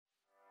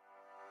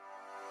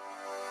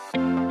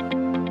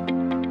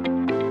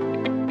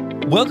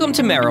Welcome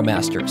to Marrow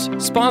Masters,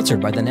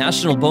 sponsored by the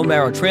National Bone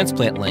Marrow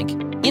Transplant Link,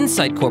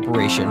 Insight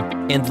Corporation,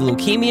 and the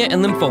Leukemia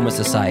and Lymphoma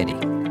Society.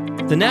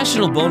 The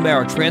National Bone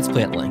Marrow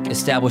Transplant Link,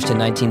 established in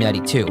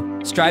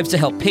 1992, strives to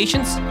help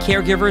patients,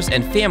 caregivers,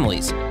 and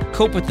families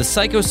cope with the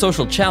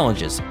psychosocial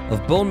challenges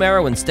of bone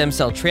marrow and stem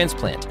cell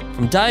transplant,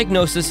 from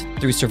diagnosis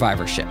through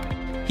survivorship.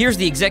 Here's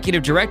the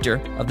Executive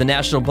Director of the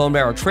National Bone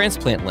Marrow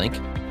Transplant Link,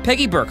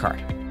 Peggy Burkhardt.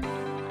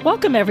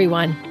 Welcome,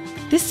 everyone.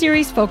 This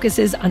series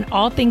focuses on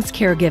all things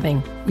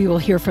caregiving. We will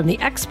hear from the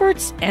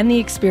experts and the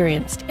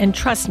experienced, and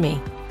trust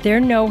me, their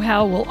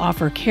know-how will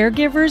offer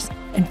caregivers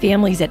and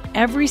families at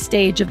every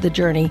stage of the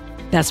journey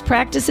best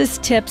practices,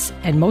 tips,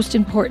 and most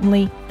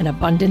importantly, an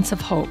abundance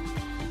of hope.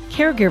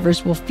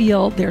 Caregivers will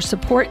feel their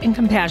support and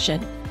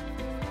compassion.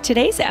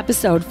 Today's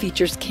episode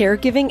features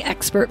caregiving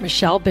expert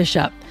Michelle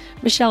Bishop.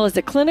 Michelle is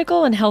a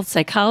clinical and health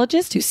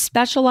psychologist who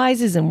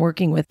specializes in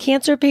working with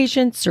cancer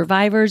patients,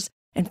 survivors,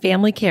 and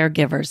family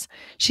caregivers.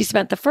 She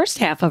spent the first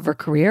half of her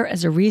career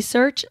as a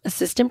research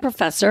assistant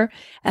professor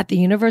at the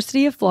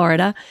University of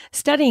Florida,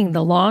 studying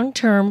the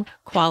long-term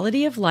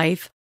quality of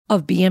life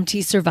of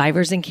BMT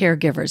survivors and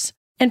caregivers.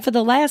 And for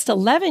the last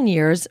 11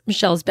 years,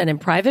 Michelle's been in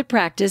private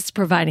practice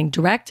providing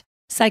direct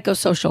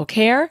psychosocial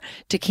care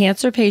to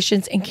cancer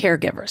patients and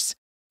caregivers.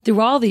 Through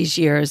all these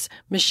years,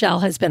 Michelle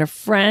has been a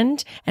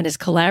friend and has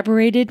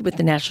collaborated with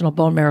the National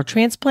Bone Marrow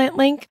Transplant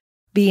Link,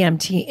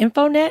 BMT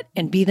InfoNet,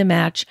 and Be the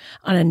Match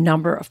on a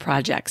number of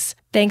projects.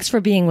 Thanks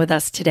for being with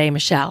us today,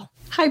 Michelle.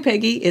 Hi,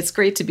 Peggy. It's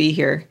great to be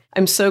here.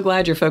 I'm so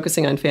glad you're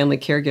focusing on family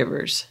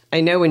caregivers.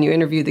 I know when you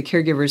interviewed the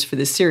caregivers for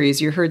this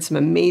series, you heard some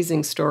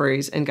amazing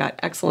stories and got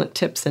excellent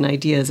tips and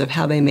ideas of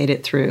how they made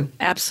it through.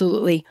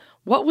 Absolutely.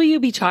 What will you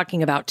be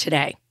talking about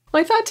today?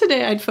 Well, I thought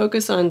today I'd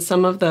focus on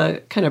some of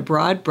the kind of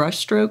broad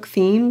brushstroke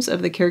themes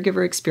of the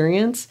caregiver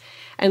experience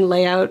and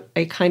lay out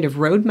a kind of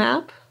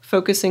roadmap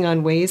focusing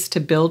on ways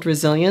to build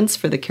resilience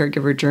for the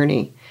caregiver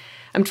journey.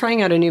 I'm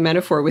trying out a new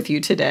metaphor with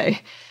you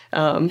today,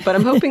 but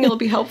I'm hoping it'll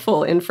be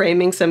helpful in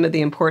framing some of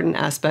the important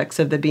aspects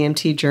of the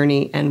BMT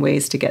journey and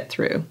ways to get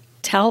through.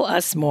 Tell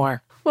us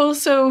more. Well,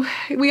 so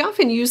we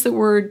often use the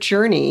word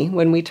journey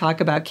when we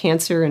talk about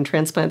cancer and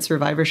transplant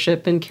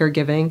survivorship and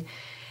caregiving.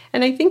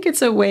 And I think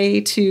it's a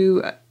way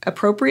to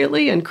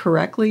appropriately and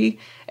correctly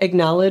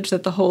acknowledge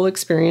that the whole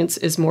experience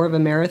is more of a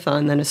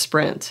marathon than a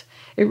sprint.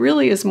 It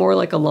really is more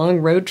like a long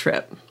road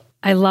trip.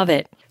 I love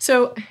it.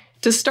 So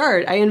to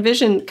start, I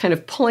envision kind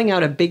of pulling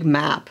out a big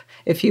map,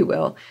 if you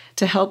will,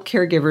 to help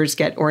caregivers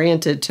get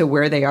oriented to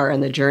where they are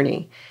in the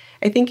journey.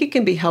 I think it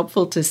can be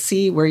helpful to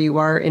see where you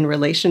are in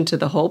relation to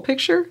the whole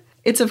picture.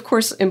 It's, of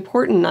course,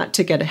 important not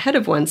to get ahead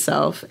of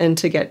oneself and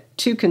to get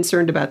too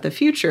concerned about the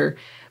future,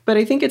 but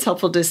I think it's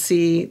helpful to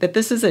see that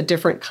this is a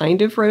different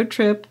kind of road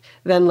trip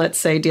than, let's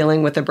say,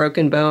 dealing with a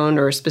broken bone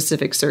or a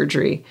specific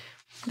surgery.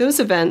 Those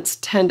events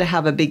tend to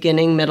have a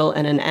beginning, middle,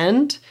 and an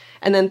end,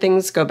 and then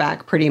things go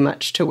back pretty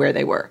much to where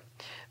they were.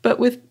 But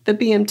with the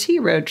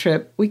BMT road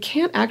trip, we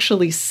can't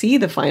actually see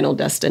the final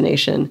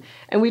destination,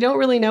 and we don't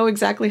really know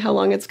exactly how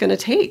long it's going to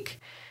take.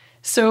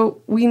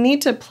 So we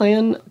need to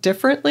plan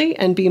differently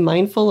and be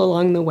mindful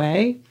along the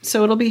way.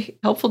 So it'll be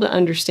helpful to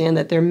understand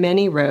that there are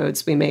many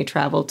roads we may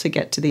travel to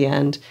get to the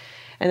end,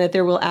 and that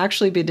there will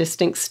actually be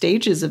distinct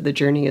stages of the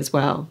journey as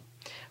well.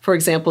 For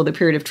example, the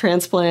period of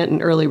transplant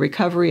and early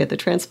recovery at the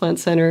transplant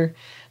center,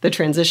 the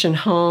transition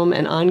home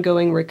and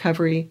ongoing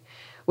recovery.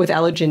 With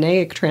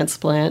allogeneic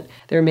transplant,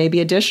 there may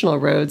be additional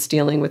roads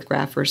dealing with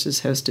graft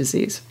versus host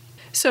disease.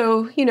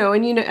 So,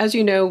 as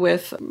you know,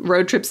 with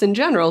road trips in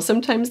general,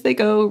 sometimes they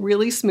go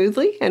really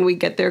smoothly and we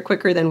get there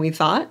quicker than we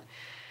thought.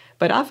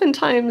 But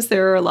oftentimes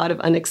there are a lot of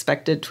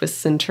unexpected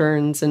twists and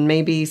turns and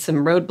maybe some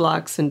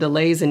roadblocks and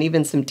delays and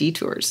even some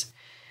detours.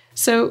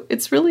 So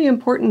it's really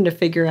important to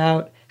figure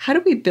out, how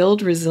do we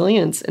build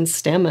resilience and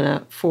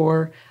stamina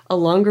for a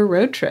longer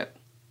road trip?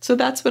 So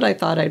that's what I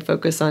thought I'd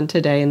focus on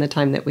today in the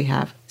time that we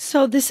have.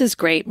 So this is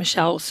great,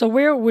 Michelle. So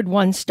where would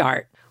one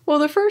start? Well,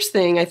 the first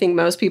thing I think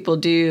most people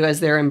do as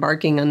they're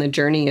embarking on the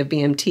journey of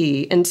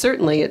BMT, and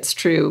certainly it's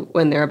true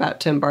when they're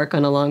about to embark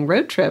on a long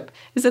road trip,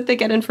 is that they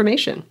get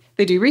information.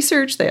 They do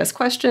research, they ask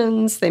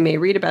questions, they may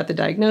read about the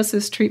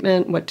diagnosis,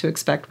 treatment, what to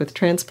expect with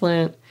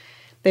transplant.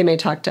 They may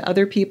talk to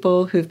other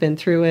people who've been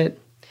through it.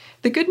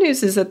 The good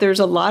news is that there's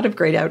a lot of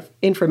great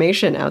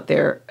information out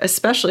there,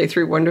 especially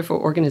through wonderful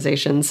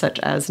organizations such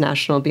as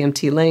National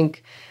BMT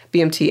Link,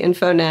 BMT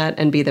InfoNet,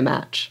 and Be the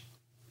Match.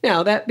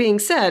 Now, that being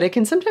said, it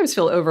can sometimes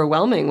feel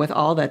overwhelming with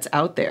all that's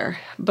out there,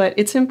 but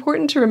it's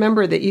important to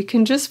remember that you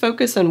can just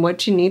focus on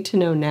what you need to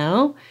know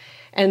now,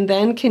 and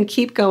then can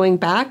keep going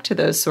back to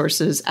those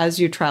sources as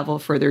you travel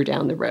further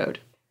down the road.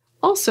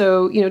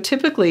 Also,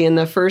 typically in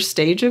the first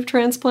stage of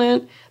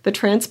transplant, the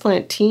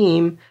transplant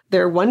team,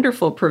 they're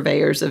wonderful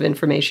purveyors of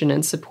information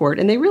and support,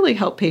 and they really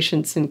help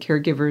patients and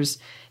caregivers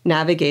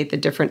navigate the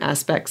different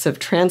aspects of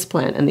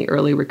transplant and the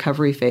early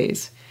recovery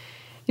phase.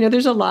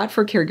 There's a lot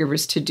for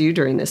caregivers to do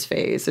during this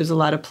phase. There's a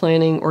lot of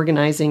planning,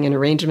 organizing, and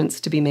arrangements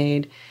to be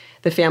made.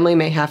 The family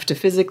may have to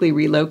physically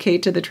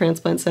relocate to the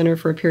transplant center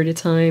for a period of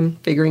time,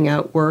 figuring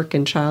out work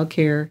and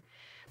childcare.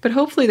 But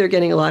hopefully they're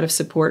getting a lot of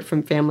support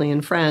from family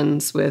and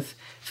friends with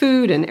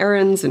food and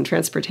errands and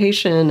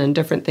transportation and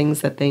different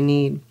things that they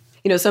need.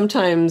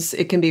 Sometimes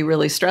it can be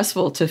really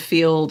stressful to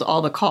field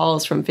all the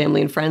calls from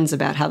family and friends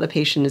about how the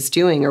patient is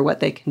doing or what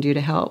they can do to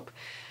help.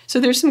 So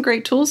there's some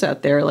great tools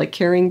out there like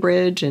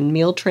CaringBridge and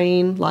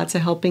MealTrain, lots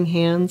of helping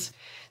hands.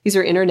 These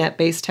are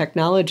internet-based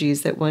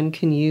technologies that one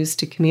can use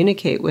to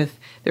communicate with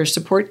their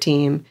support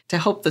team to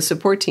help the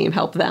support team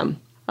help them.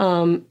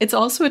 It's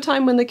also a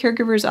time when the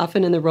caregiver is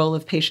often in the role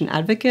of patient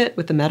advocate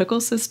with the medical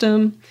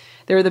system.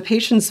 They're the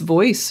patient's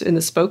voice and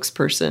the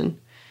spokesperson.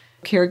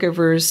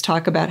 Caregivers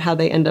talk about how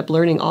they end up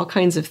learning all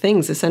kinds of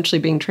things, essentially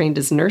being trained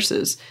as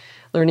nurses,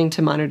 learning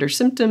to monitor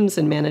symptoms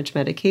and manage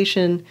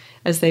medication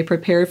as they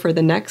prepare for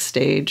the next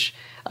stage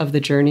of the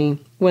journey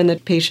when the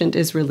patient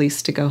is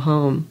released to go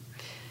home.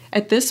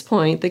 At this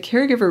point, the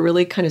caregiver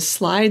really kind of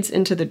slides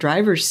into the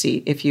driver's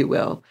seat, if you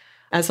will,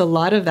 as a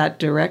lot of that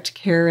direct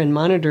care and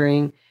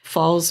monitoring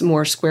falls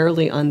more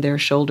squarely on their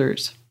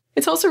shoulders.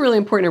 It's also really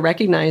important to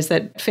recognize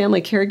that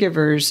family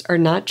caregivers are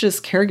not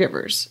just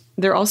caregivers.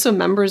 They're also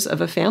members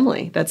of a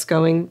family that's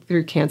going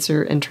through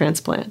cancer and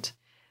transplant.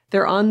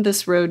 They're on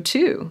this road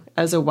too,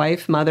 as a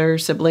wife, mother,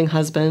 sibling,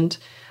 husband,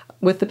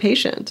 with the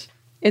patient.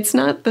 It's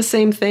not the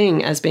same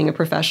thing as being a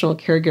professional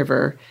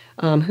caregiver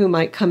who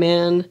might come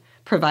in,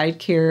 provide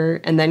care,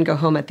 and then go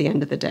home at the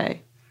end of the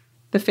day.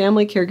 The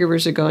family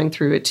caregivers are going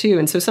through it too,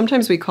 and so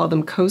sometimes we call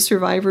them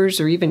co-survivors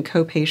or even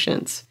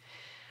co-patients.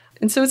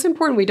 And so it's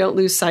important we don't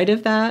lose sight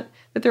of that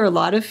there are a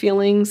lot of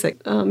feelings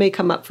that may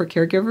come up for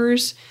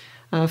caregivers,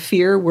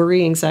 fear,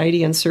 worry,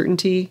 anxiety,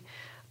 uncertainty.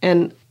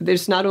 And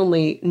there's not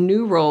only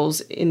new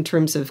roles in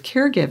terms of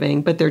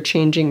caregiving, but there are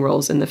changing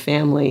roles in the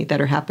family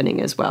that are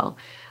happening as well,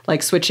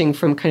 like switching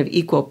from kind of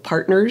equal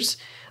partners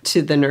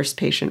to the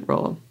nurse-patient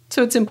role.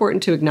 So it's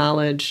important to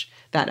acknowledge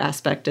that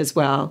aspect as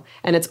well.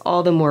 And it's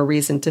all the more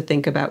reason to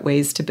think about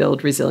ways to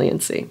build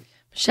resiliency.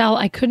 Michelle,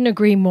 I couldn't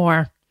agree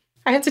more.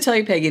 I have to tell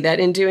you, Peggy, that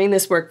in doing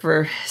this work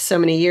for so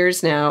many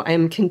years now, I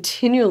am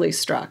continually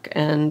struck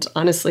and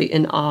honestly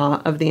in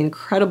awe of the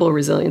incredible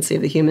resiliency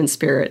of the human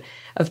spirit,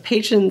 of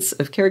patients,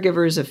 of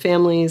caregivers, of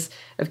families,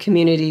 of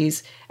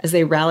communities, as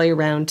they rally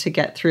around to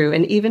get through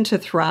and even to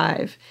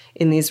thrive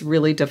in these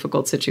really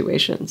difficult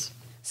situations.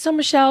 So,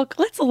 Michelle,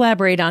 let's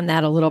elaborate on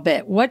that a little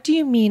bit. What do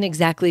you mean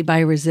exactly by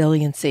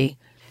resiliency?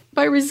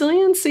 By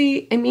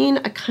resiliency, I mean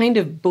a kind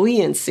of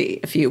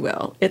buoyancy, if you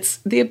will. It's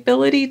the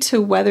ability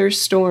to weather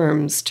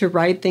storms, to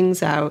ride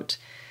things out,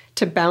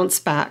 to bounce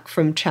back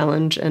from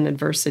challenge and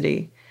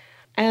adversity.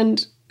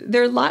 And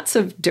there are lots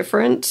of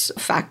different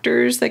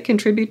factors that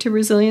contribute to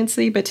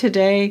resiliency, but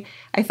today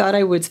I thought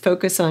I would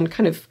focus on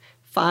kind of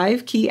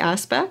 5 key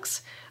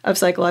aspects of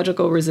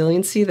psychological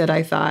resiliency that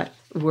I thought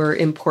were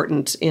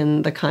important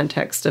in the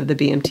context of the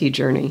BMT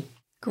journey.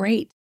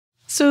 Great.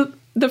 So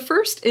the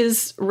first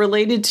is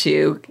related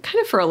to, kind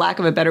of for a lack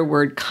of a better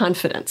word,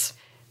 confidence.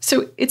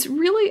 So it's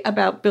really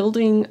about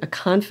building a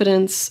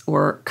confidence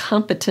or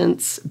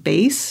competence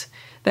base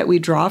that we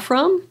draw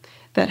from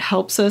that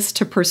helps us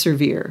to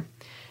persevere.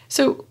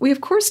 So we,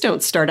 of course,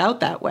 don't start out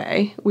that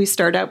way. We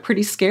start out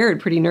pretty scared,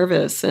 pretty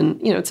nervous, and,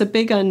 it's a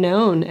big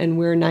unknown, and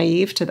we're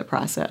naive to the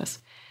process.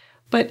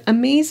 But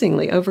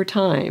amazingly, over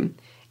time,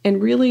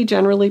 and really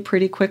generally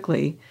pretty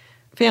quickly,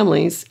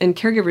 families, and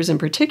caregivers in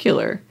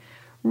particular,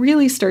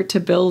 really start to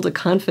build a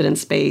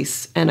confidence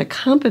base and a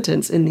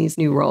competence in these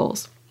new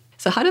roles.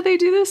 So how do they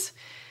do this?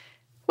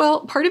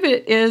 Well, part of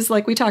it is,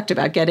 like we talked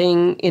about,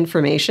 getting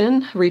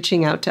information,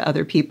 reaching out to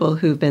other people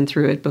who've been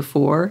through it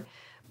before.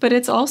 But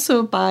it's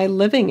also by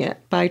living it,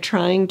 by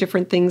trying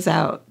different things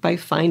out, by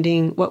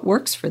finding what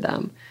works for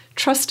them,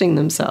 trusting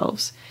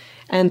themselves,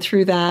 and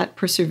through that,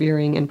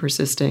 persevering and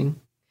persisting.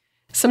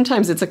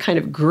 Sometimes it's a kind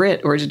of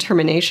grit or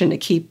determination to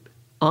keep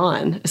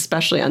on,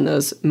 especially on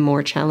those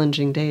more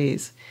challenging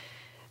days.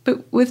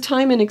 But with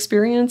time and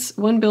experience,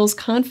 one builds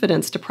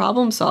confidence to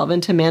problem solve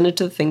and to manage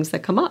the things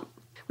that come up.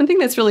 One thing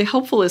that's really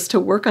helpful is to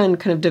work on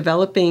kind of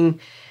developing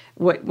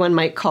what one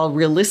might call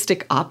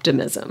realistic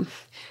optimism,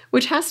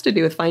 which has to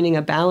do with finding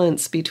a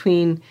balance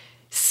between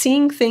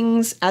seeing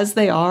things as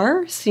they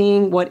are,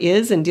 seeing what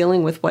is and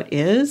dealing with what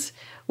is,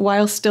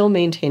 while still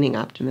maintaining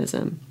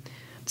optimism.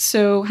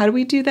 So how do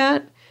we do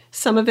that?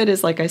 Some of it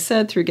is, like I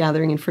said, through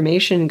gathering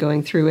information,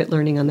 going through it,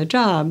 learning on the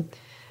job,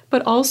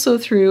 but also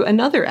through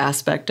another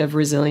aspect of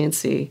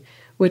resiliency,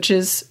 which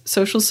is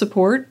social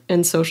support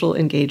and social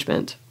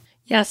engagement.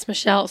 Yes,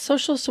 Michelle,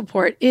 social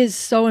support is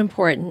so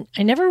important.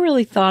 I never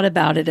really thought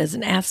about it as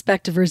an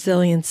aspect of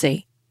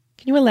resiliency.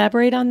 Can you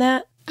elaborate on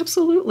that?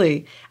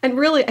 Absolutely. And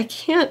really, I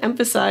can't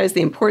emphasize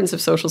the importance of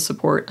social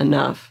support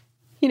enough.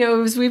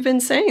 As we've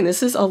been saying,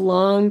 this is a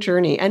long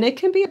journey, and it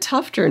can be a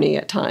tough journey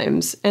at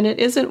times, and it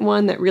isn't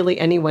one that really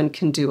anyone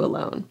can do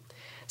alone.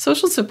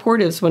 Social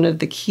support is one of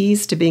the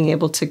keys to being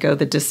able to go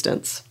the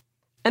distance.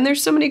 And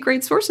there's so many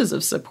great sources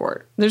of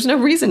support. There's no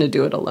reason to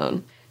do it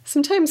alone.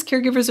 Sometimes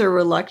caregivers are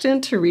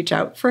reluctant to reach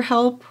out for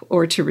help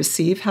or to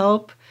receive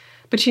help.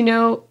 But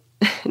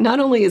not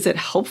only is it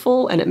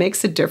helpful and it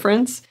makes a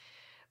difference,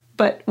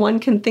 But one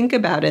can think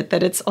about it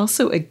that it's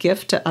also a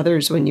gift to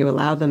others when you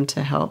allow them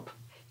to help.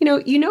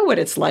 You know what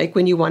it's like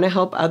when you want to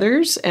help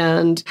others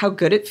and how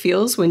good it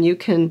feels when you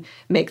can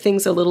make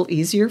things a little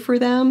easier for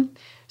them.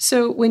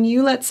 So when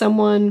you let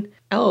someone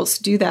else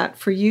do that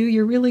for you,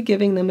 you're really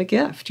giving them a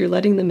gift. You're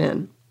letting them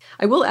in.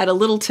 I will add a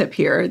little tip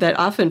here that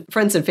often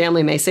friends and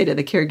family may say to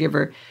the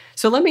caregiver,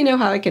 so let me know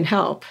how I can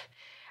help.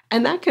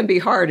 And that can be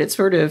hard. It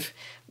sort of,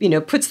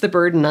 puts the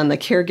burden on the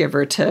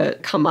caregiver to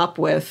come up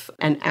with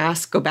and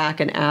go back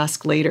and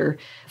ask later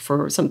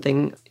for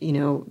something,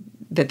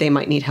 that they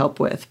might need help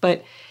with.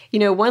 But,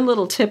 one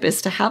little tip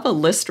is to have a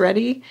list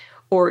ready,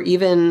 or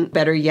even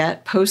better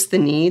yet, post the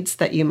needs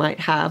that you might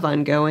have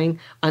ongoing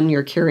on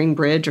your Caring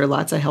Bridge or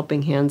Lots of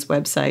Helping Hands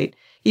website.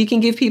 You can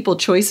give people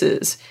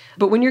choices,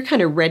 but when you're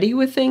kind of ready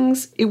with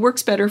things, it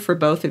works better for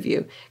both of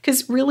you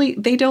because really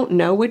they don't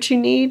know what you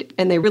need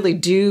and they really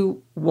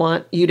do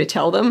want you to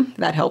tell them.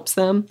 That helps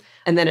them.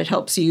 And then it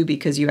helps you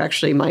because you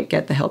actually might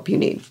get the help you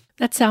need.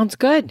 That sounds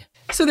good.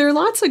 So there are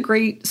lots of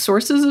great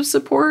sources of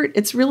support.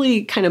 It's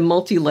really kind of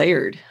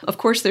multi-layered. Of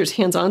course, there's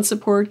hands-on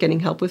support, getting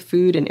help with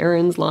food and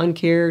errands, lawn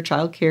care,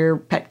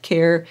 childcare, pet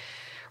care,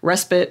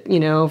 respite,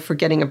 for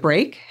getting a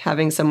break,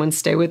 having someone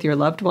stay with your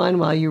loved one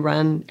while you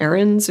run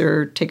errands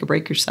or take a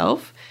break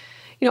yourself.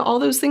 All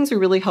those things are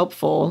really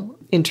helpful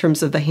in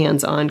terms of the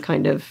hands-on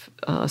kind of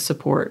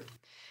support.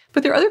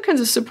 But there are other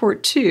kinds of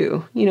support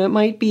too. It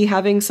might be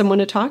having someone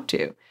to talk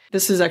to.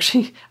 This is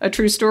actually a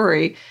true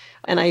story.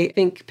 And I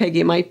think,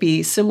 Peggy, it might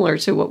be similar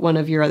to what one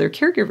of your other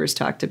caregivers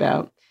talked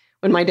about.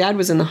 When my dad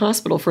was in the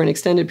hospital for an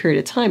extended period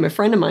of time, a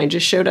friend of mine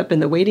just showed up in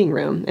the waiting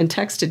room and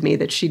texted me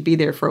that she'd be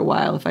there for a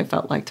while if I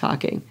felt like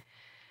talking.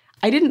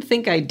 I didn't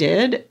think I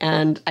did,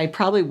 and I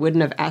probably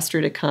wouldn't have asked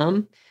her to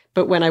come.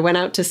 But when I went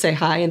out to say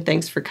hi and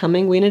thanks for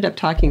coming, we ended up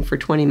talking for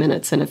 20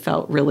 minutes, and it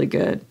felt really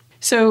good.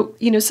 So,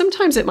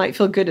 sometimes it might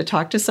feel good to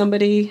talk to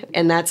somebody,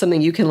 and that's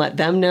something you can let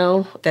them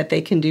know that they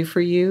can do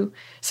for you.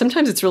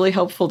 Sometimes it's really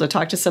helpful to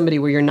talk to somebody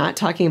where you're not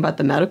talking about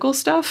the medical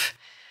stuff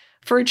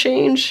for a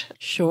change.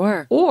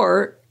 Sure.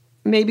 Or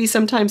maybe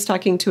sometimes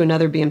talking to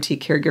another BMT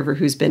caregiver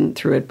who's been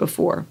through it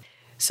before.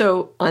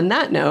 So on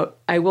that note,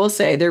 I will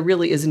say there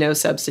really is no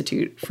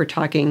substitute for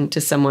talking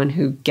to someone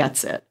who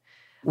gets it,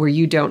 where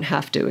you don't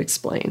have to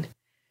explain.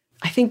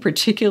 I think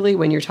particularly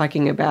when you're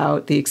talking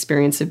about the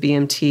experience of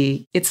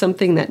BMT, it's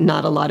something that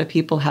not a lot of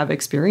people have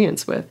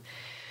experience with.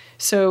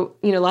 So,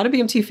 a lot of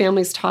BMT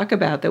families talk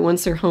about that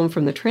once they're home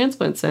from the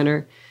transplant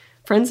center,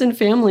 friends and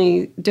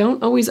family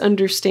don't always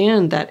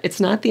understand that it's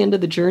not the end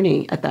of the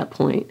journey at that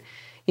point.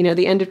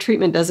 The end of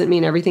treatment doesn't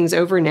mean everything's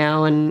over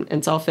now and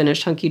it's all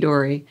finished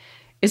hunky-dory.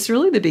 It's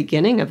really the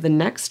beginning of the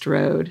next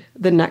road,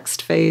 the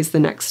next phase, the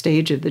next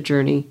stage of the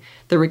journey,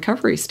 the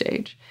recovery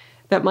stage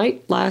that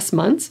might last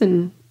months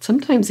and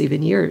sometimes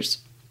even years.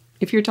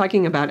 If you're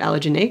talking about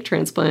allogeneic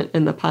transplant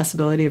and the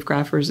possibility of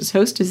graft versus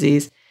host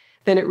disease,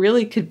 then it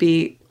really could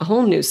be a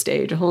whole new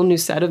stage, a whole new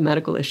set of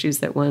medical issues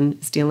that one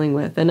is dealing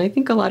with. And I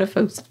think a lot of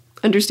folks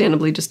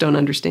understandably just don't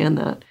understand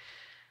that.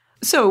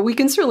 So we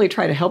can certainly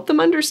try to help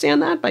them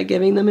understand that by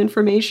giving them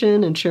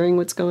information and sharing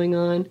what's going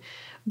on.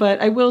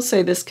 But I will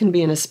say this can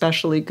be an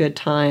especially good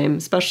time,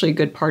 especially a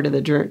good part of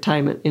the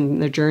time in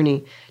the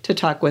journey to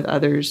talk with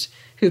others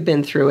who've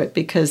been through it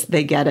because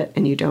they get it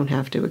and you don't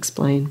have to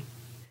explain.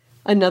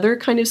 Another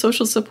kind of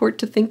social support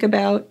to think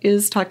about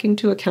is talking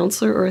to a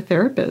counselor or a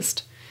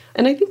therapist.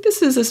 And I think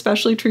this is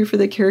especially true for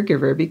the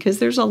caregiver because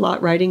there's a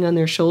lot riding on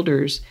their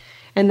shoulders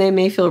and they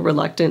may feel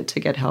reluctant to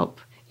get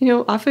help.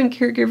 Often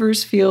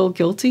caregivers feel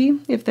guilty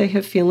if they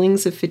have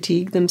feelings of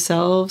fatigue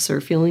themselves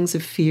or feelings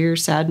of fear,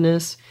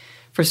 sadness,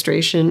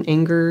 frustration,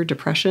 anger,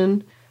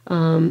 depression.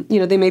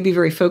 They may be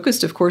very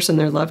focused, of course, on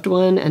their loved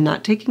one and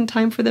not taking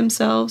time for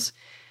themselves.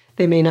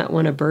 They may not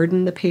want to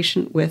burden the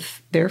patient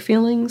with their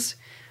feelings.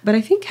 But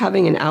I think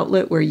having an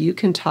outlet where you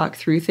can talk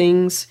through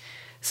things,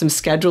 some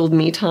scheduled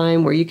me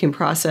time where you can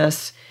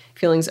process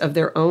feelings of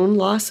their own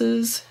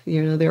losses,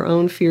 their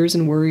own fears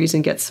and worries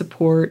and get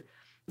support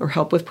or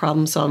help with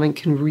problem solving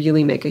can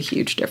really make a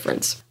huge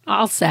difference.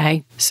 I'll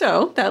say.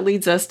 So that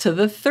leads us to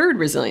the third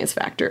resilience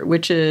factor,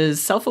 which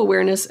is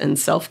self-awareness and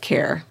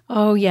self-care.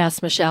 Oh,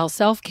 yes, Michelle,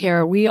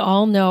 self-care. We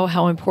all know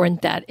how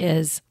important that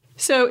is.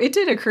 So it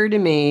did occur to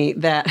me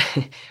that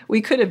we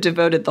could have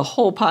devoted the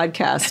whole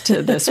podcast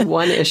to this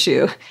one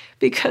issue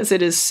because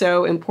it is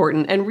so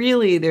important. And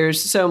really,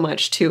 there's so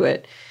much to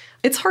it.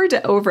 It's hard to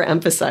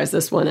overemphasize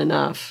this one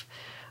enough.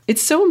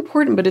 It's so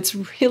important, but it's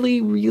really,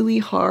 really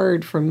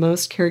hard for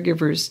most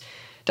caregivers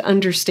to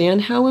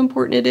understand how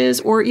important it is,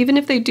 or even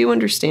if they do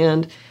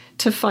understand,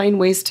 to find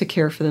ways to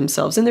care for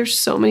themselves. And there's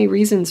so many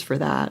reasons for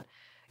that.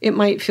 It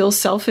might feel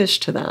selfish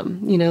to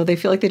them. They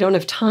feel like they don't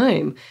have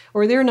time,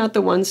 or they're not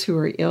the ones who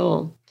are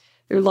ill.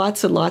 There are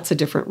lots and lots of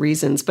different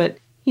reasons. But,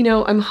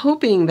 I'm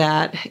hoping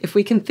that if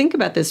we can think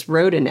about this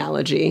road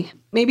analogy,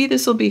 maybe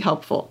this will be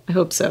helpful. I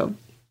hope so.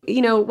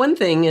 One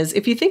thing is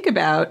if you think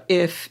about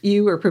if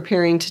you were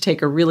preparing to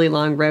take a really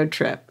long road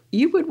trip,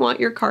 you would want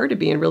your car to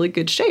be in really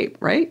good shape,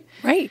 right?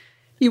 Right.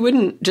 You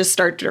wouldn't just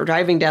start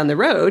driving down the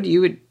road.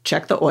 You would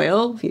check the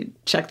oil, you'd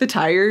check the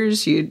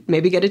tires, you'd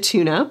maybe get a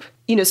tune-up.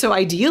 So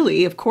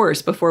ideally, of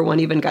course, before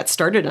one even got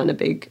started on a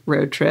big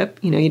road trip,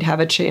 you'd have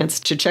a chance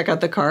to check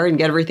out the car and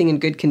get everything in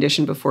good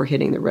condition before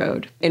hitting the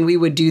road. And we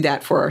would do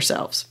that for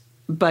ourselves.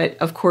 But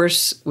of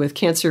course, with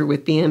cancer,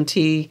 with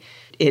BMT,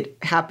 it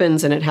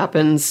happens, and it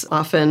happens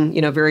often,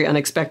 very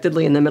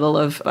unexpectedly in the middle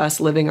of us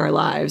living our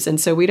lives.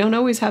 And so we don't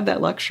always have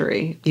that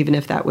luxury, even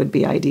if that would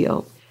be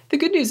ideal. The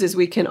good news is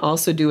we can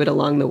also do it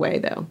along the way,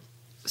 though.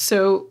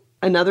 So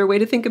another way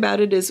to think about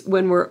it is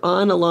when we're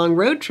on a long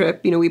road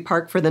trip, we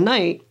park for the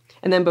night.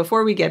 And then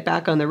before we get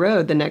back on the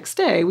road the next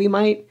day, we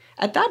might,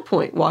 at that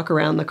point, walk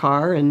around the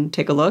car and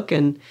take a look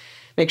and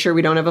make sure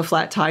we don't have a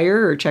flat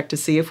tire or check to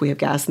see if we have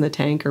gas in the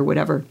tank or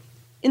whatever.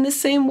 In the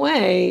same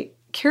way,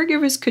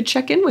 caregivers could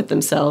check in with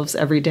themselves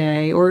every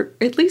day, or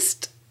at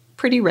least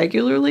pretty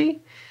regularly.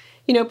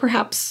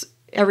 Perhaps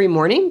every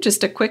morning,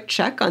 just a quick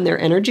check on their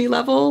energy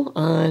level,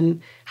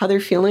 on how they're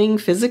feeling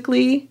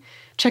physically,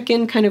 check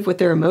in kind of with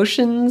their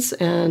emotions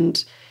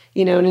and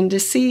to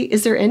see,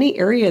 is there any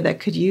area that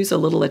could use a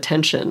little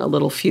attention, a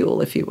little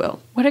fuel, if you will?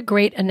 What a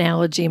great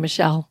analogy,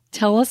 Michelle.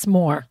 Tell us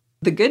more.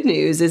 The good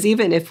news is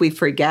even if we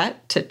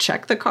forget to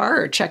check the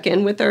car or check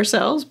in with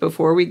ourselves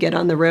before we get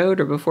on the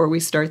road or before we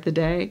start the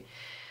day,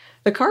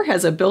 the car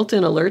has a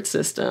built-in alert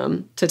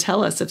system to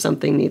tell us if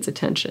something needs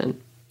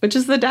attention, which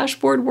is the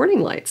dashboard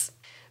warning lights.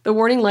 The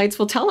warning lights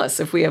will tell us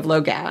if we have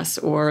low gas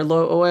or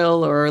low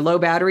oil or low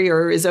battery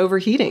or is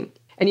overheating.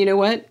 And you know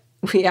what?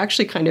 We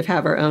actually kind of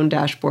have our own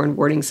dashboard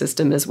warning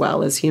system as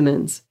well as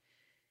humans.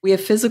 We have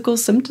physical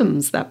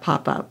symptoms that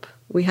pop up.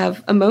 We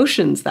have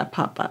emotions that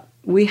pop up.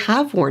 We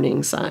have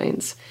warning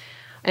signs.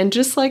 And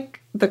just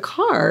like the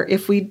car,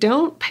 if we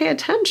don't pay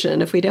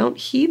attention, if we don't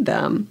heed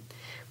them,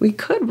 we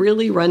could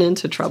really run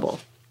into trouble.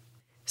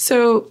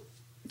 So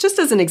just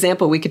as an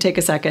example, we could take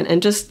a second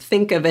and just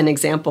think of an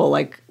example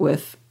like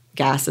with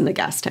gas in the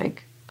gas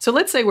tank. So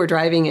let's say we're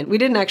driving and we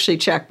didn't actually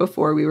check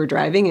before we were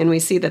driving and we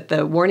see that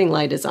the warning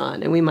light is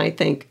on and we might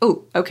think,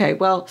 oh, okay,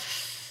 well,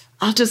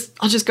 I'll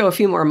just go a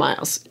few more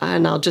miles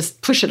and I'll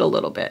just push it a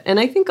little bit.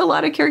 And I think a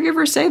lot of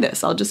caregivers say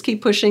this, I'll just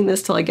keep pushing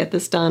this till I get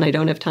this done. I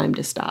don't have time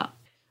to stop.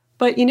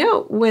 But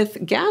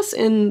with gas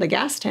in the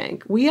gas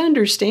tank, we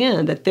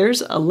understand that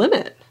there's a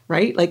limit,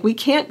 right? Like we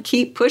can't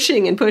keep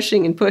pushing and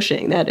pushing and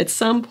pushing, that at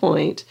some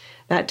point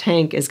that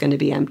tank is going to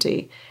be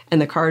empty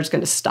and the car is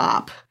going to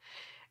stop.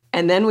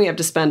 And then we have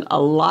to spend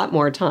a lot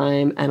more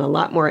time and a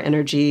lot more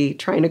energy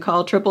trying to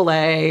call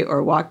AAA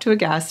or walk to a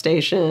gas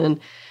station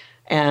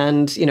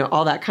and,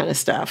 all that kind of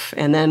stuff.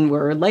 And then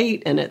we're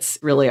late and it's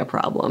really a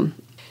problem.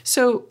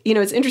 So,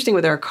 it's interesting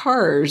with our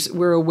cars,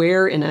 we're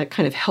aware in a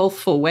kind of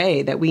healthful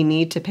way that we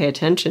need to pay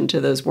attention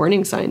to those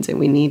warning signs and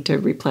we need to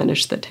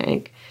replenish the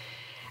tank.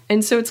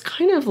 And so it's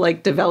kind of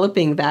like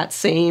developing that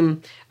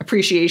same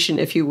appreciation,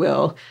 if you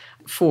will,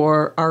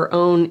 for our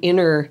own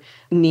inner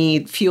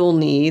fuel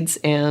needs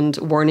and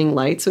warning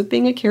lights with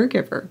being a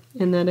caregiver.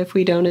 And that if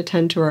we don't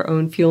attend to our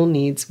own fuel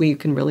needs, we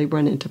can really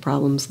run into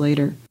problems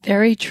later.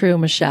 Very true,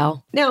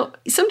 Michelle. Now,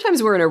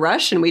 sometimes we're in a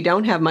rush and we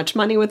don't have much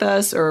money with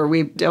us or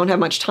we don't have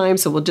much time,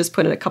 so we'll just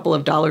put in a couple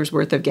of dollars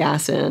worth of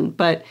gas in.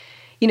 But,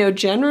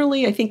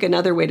 generally, I think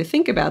another way to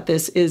think about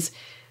this is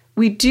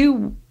we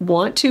do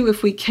want to,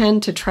 if we can,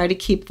 to try to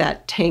keep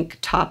that tank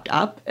topped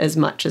up as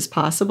much as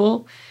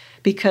possible,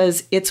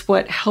 because it's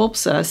what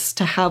helps us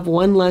to have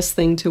one less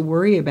thing to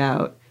worry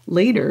about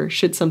later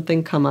should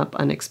something come up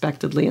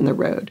unexpectedly in the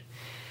road.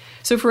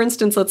 So for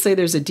instance, let's say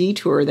there's a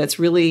detour that's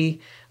really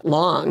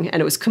long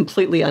and it was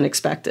completely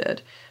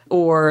unexpected,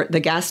 or the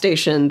gas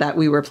station that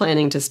we were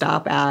planning to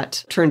stop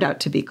at turned out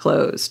to be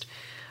closed.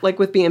 Like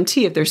with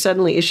BMT, if there's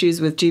suddenly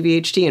issues with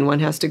GVHD and one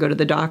has to go to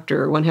the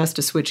doctor or one has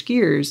to switch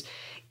gears,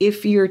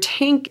 if your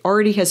tank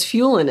already has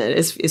fuel in it,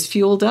 is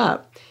fueled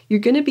up, you're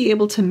going to be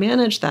able to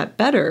manage that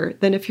better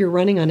than if you're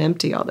running on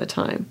empty all the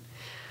time.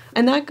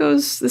 And that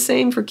goes the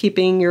same for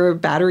keeping your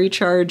battery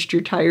charged,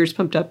 your tires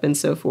pumped up, and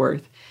so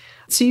forth.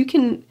 So you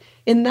can,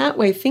 in that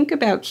way, think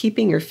about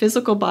keeping your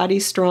physical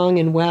body strong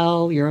and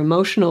well, your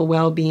emotional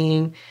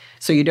well-being,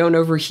 so you don't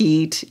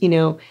overheat.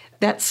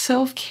 That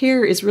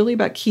self-care is really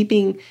about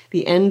keeping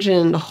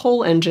the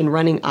whole engine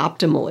running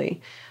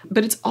optimally.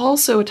 But it's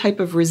also a type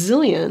of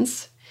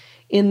resilience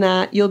in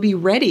that you'll be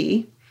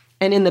ready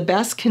and in the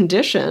best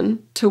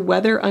condition to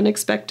weather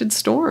unexpected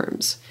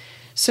storms.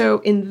 So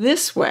in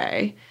this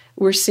way,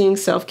 we're seeing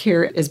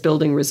self-care as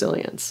building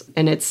resilience.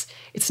 And it's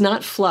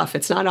not fluff,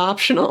 it's not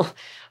optional.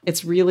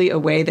 It's really a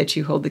way that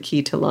you hold the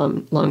key to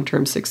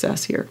long-term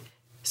success here.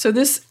 So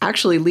this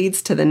actually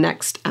leads to the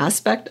next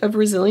aspect of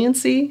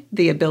resiliency,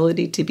 the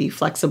ability to be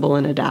flexible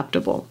and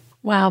adaptable.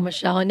 Wow,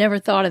 Michelle, I never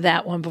thought of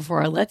that one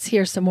before. Let's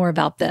hear some more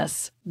about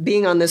this.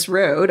 Being on this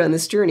road, on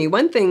this journey,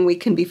 one thing we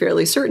can be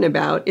fairly certain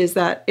about is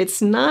that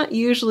it's not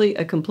usually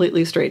a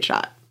completely straight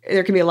shot.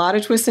 There can be a lot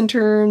of twists and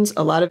turns,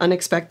 a lot of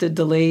unexpected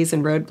delays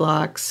and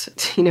roadblocks.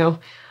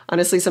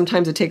 Honestly,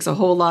 sometimes it takes a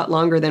whole lot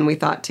longer than we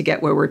thought to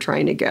get where we're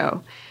trying to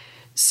go.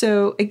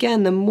 So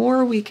again, the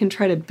more we can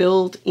try to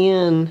build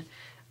in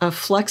a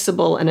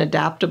flexible and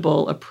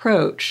adaptable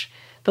approach,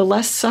 the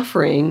less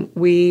suffering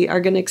we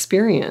are going to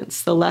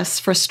experience, the less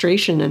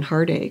frustration and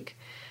heartache.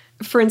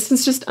 For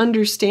instance, just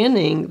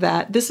understanding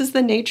that this is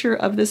the nature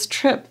of this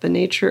trip, the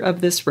nature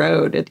of this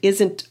road. It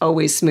isn't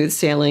always smooth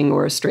sailing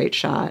or a straight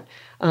shot.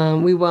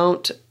 We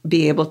won't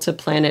be able to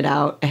plan it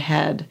out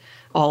ahead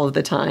all of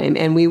the time,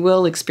 and we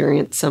will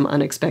experience some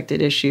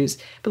unexpected issues.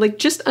 But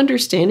just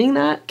understanding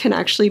that can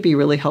actually be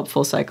really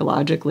helpful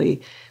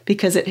psychologically,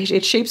 because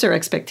it shapes our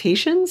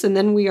expectations, and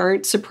then we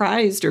aren't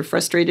surprised or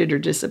frustrated or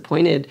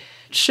disappointed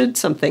should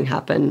something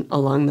happen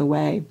along the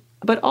way.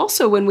 But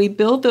also when we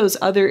build those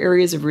other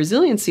areas of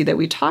resiliency that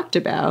we talked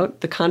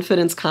about, the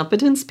confidence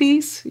competence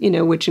piece,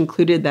 which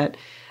included that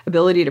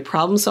ability to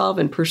problem solve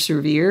and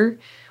persevere,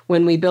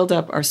 when we build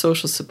up our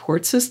social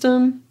support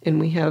system and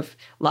we have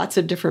lots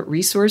of different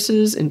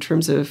resources in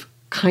terms of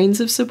kinds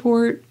of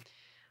support,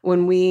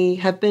 when we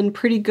have been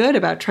pretty good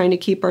about trying to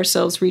keep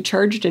ourselves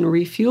recharged and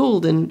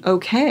refueled and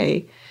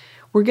okay,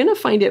 we're going to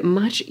find it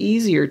much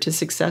easier to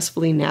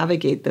successfully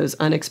navigate those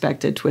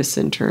unexpected twists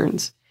and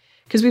turns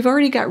because we've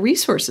already got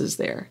resources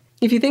there.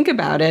 If you think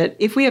about it,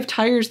 if we have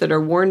tires that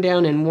are worn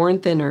down and worn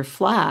thin or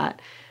flat,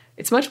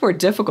 it's much more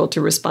difficult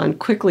to respond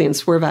quickly and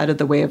swerve out of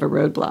the way of a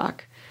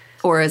roadblock.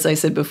 Or as I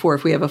said before,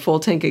 if we have a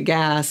full tank of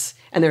gas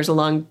and there's a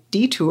long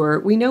detour,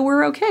 we know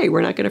we're okay.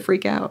 We're not going to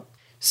freak out.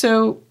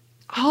 So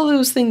all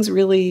those things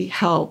really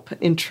help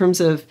in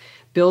terms of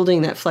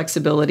building that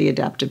flexibility,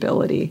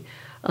 adaptability.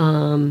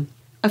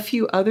 A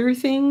few other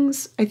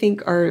things I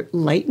think are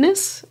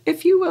lightness,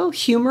 if you will,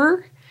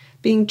 humor,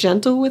 being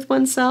gentle with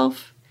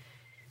oneself.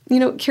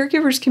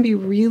 Caregivers can be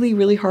really,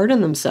 really hard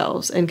on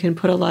themselves and can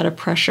put a lot of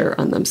pressure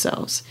on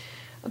themselves.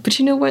 But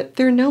you know what?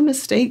 There are no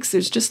mistakes.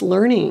 There's just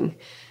learning.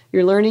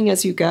 You're learning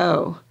as you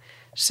go.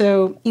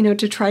 So,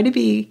 to try to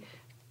be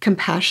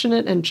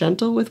compassionate and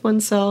gentle with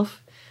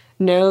oneself,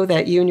 know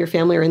that you and your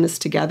family are in this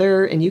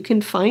together and you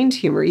can find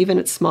humor even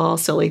at small,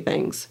 silly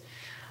things.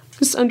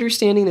 Just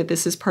understanding that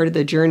this is part of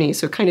the journey,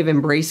 so kind of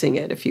embracing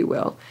it, if you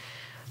will.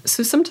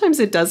 So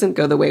sometimes it doesn't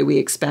go the way we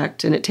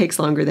expect and it takes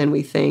longer than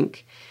we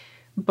think,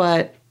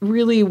 but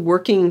really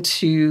working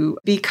to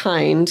be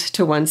kind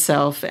to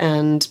oneself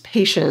and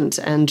patient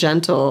and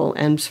gentle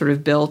and sort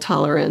of build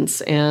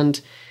tolerance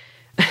and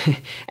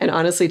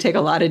honestly take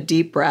a lot of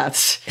deep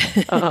breaths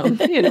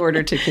in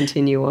order to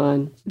continue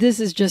on. This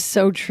is just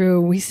so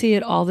true. We see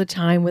it all the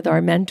time with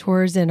our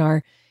mentors and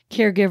our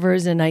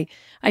caregivers, and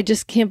I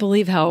just can't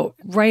believe how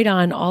right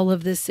on all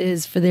of this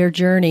is for their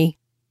journey.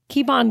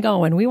 Keep on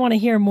going. We want to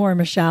hear more,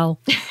 Michelle.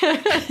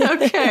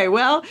 Okay,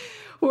 well,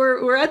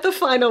 we're at the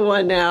final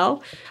one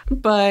now,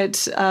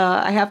 but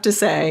I have to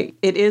say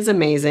it is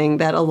amazing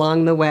that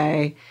along the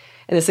way,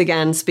 and this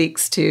again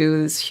speaks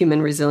to this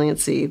human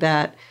resiliency,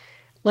 that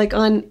like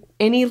on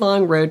any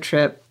long road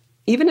trip,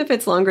 even if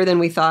it's longer than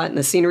we thought and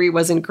the scenery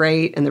wasn't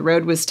great and the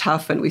road was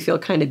tough and we feel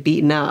kind of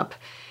beaten up,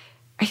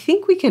 I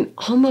think we can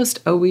almost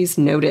always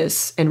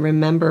notice and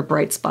remember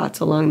bright spots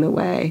along the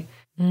way.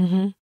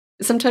 Mm-hmm.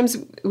 Sometimes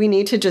we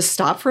need to just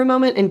stop for a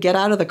moment and get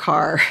out of the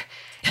car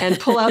and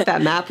pull out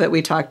that map that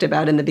we talked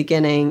about in the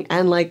beginning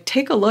and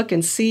take a look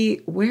and see,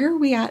 where are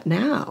we at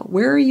now?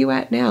 Where are you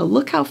at now?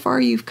 Look how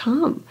far you've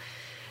come.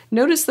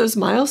 Notice those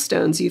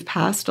milestones you've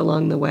passed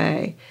along the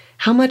way,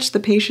 how much the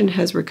patient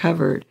has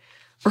recovered,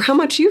 or how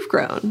much you've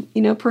grown.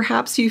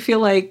 Perhaps you feel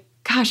like,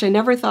 gosh, I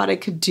never thought I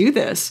could do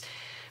this,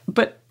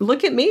 but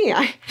look at me,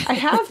 I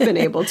have been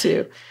able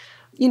to.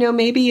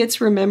 Maybe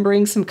it's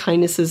remembering some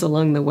kindnesses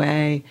along the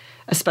way,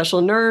 a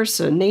special nurse,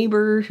 a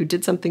neighbor who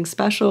did something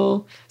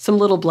special, some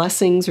little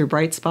blessings or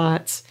bright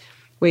spots,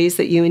 ways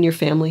that you and your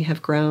family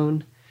have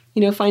grown.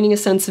 Finding a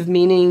sense of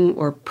meaning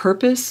or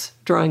purpose,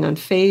 drawing on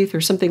faith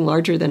or something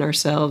larger than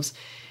ourselves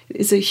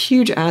is a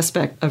huge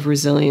aspect of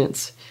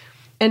resilience.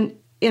 And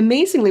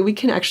amazingly, we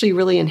can actually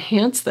really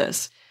enhance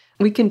this.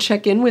 We can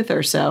check in with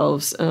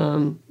ourselves,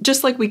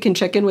 just like we can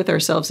check in with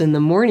ourselves in the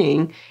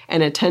morning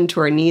and attend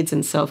to our needs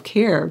and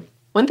self-care.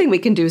 One thing we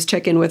can do is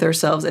check in with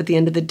ourselves at the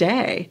end of the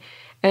day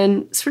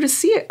and sort of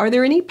see, are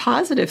there any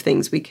positive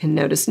things we can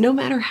notice, no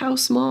matter how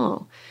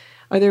small?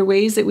 Are there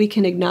ways that we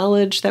can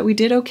acknowledge that we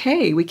did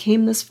okay? We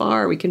came this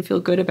far. We can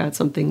feel good about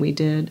something we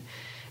did.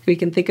 We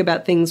can think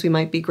about things we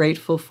might be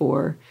grateful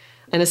for.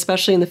 And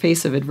especially in the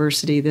face of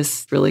adversity,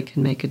 this really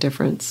can make a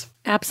difference.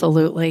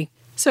 Absolutely.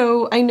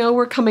 So I know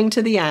we're coming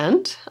to the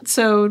end.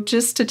 So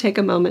just to take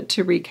a moment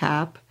to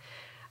recap,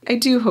 I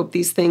do hope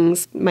these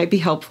things might be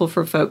helpful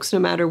for folks, no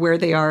matter where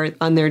they are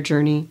on their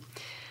journey.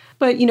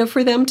 But,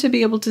 for them to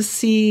be able to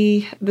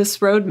see this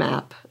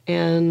roadmap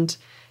and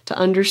to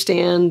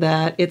understand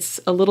that it's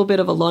a little bit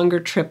of a longer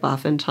trip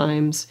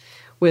oftentimes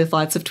with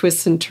lots of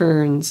twists and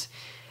turns,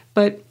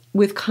 but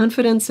with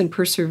confidence and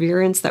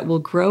perseverance that will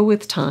grow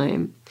with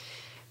time,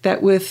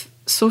 that with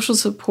social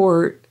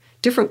support,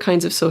 different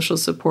kinds of social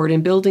support,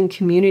 and building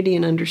community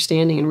and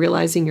understanding and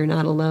realizing you're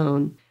not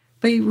alone,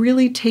 by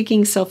really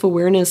taking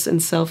self-awareness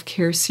and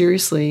self-care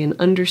seriously and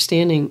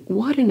understanding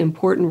what an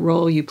important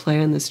role you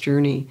play on this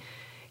journey.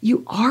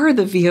 You are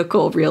the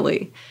vehicle,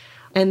 really,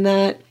 and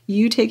that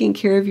you taking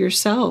care of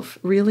yourself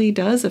really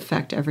does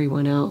affect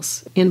everyone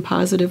else in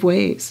positive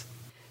ways.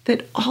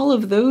 That all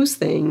of those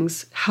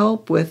things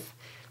help with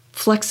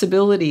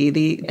flexibility,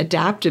 the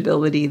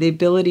adaptability, the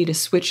ability to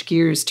switch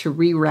gears, to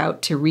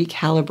reroute, to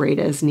recalibrate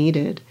as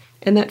needed.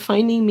 And that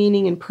finding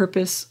meaning and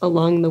purpose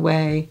along the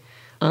way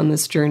on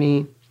this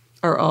journey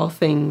are all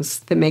things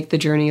that make the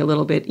journey a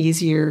little bit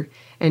easier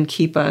and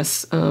keep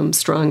us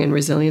strong and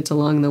resilient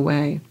along the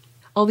way.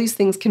 All these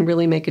things can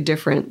really make a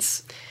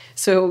difference.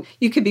 So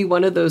you could be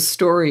one of those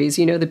stories,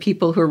 the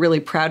people who are really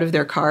proud of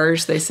their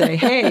cars. They say,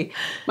 hey,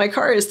 my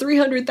car has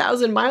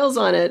 300,000 miles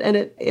on it, and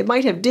it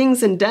might have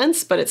dings and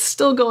dents, but it's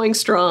still going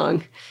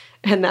strong.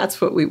 And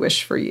that's what we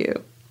wish for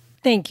you.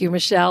 Thank you,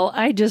 Michelle.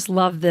 I just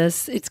love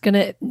this.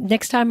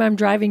 Next time I'm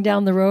driving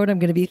down the road, I'm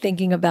going to be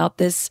thinking about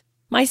this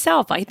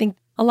myself. I think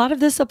a lot of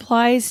this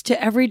applies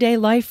to everyday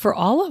life for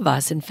all of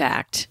us, in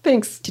fact.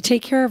 Thanks. To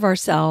take care of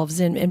ourselves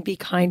and be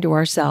kind to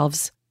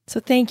ourselves. So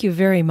thank you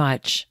very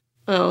much.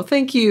 Oh,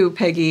 thank you,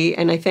 Peggy.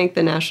 And I thank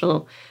the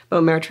National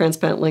Bone Marrow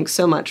Transplant Link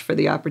so much for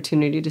the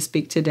opportunity to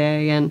speak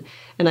today. And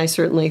I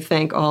certainly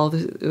thank all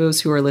those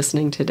who are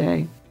listening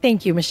today.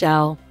 Thank you,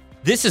 Michelle.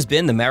 This has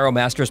been the Marrow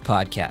Masters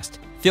Podcast.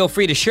 Feel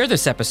free to share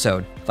this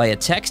episode via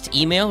text,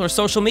 email, or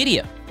social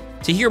media.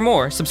 To hear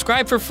more,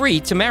 subscribe for free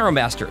to Marrow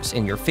Masters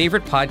in your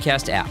favorite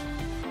podcast app.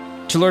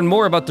 To learn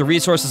more about the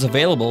resources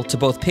available to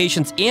both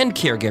patients and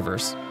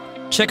caregivers,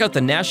 check out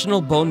the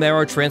National Bone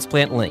Marrow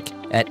Transplant Link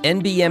at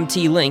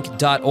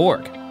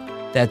nbmtlink.org.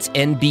 That's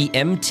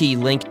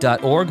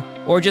nbmtlink.org,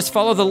 or just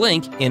follow the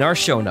link in our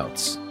show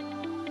notes.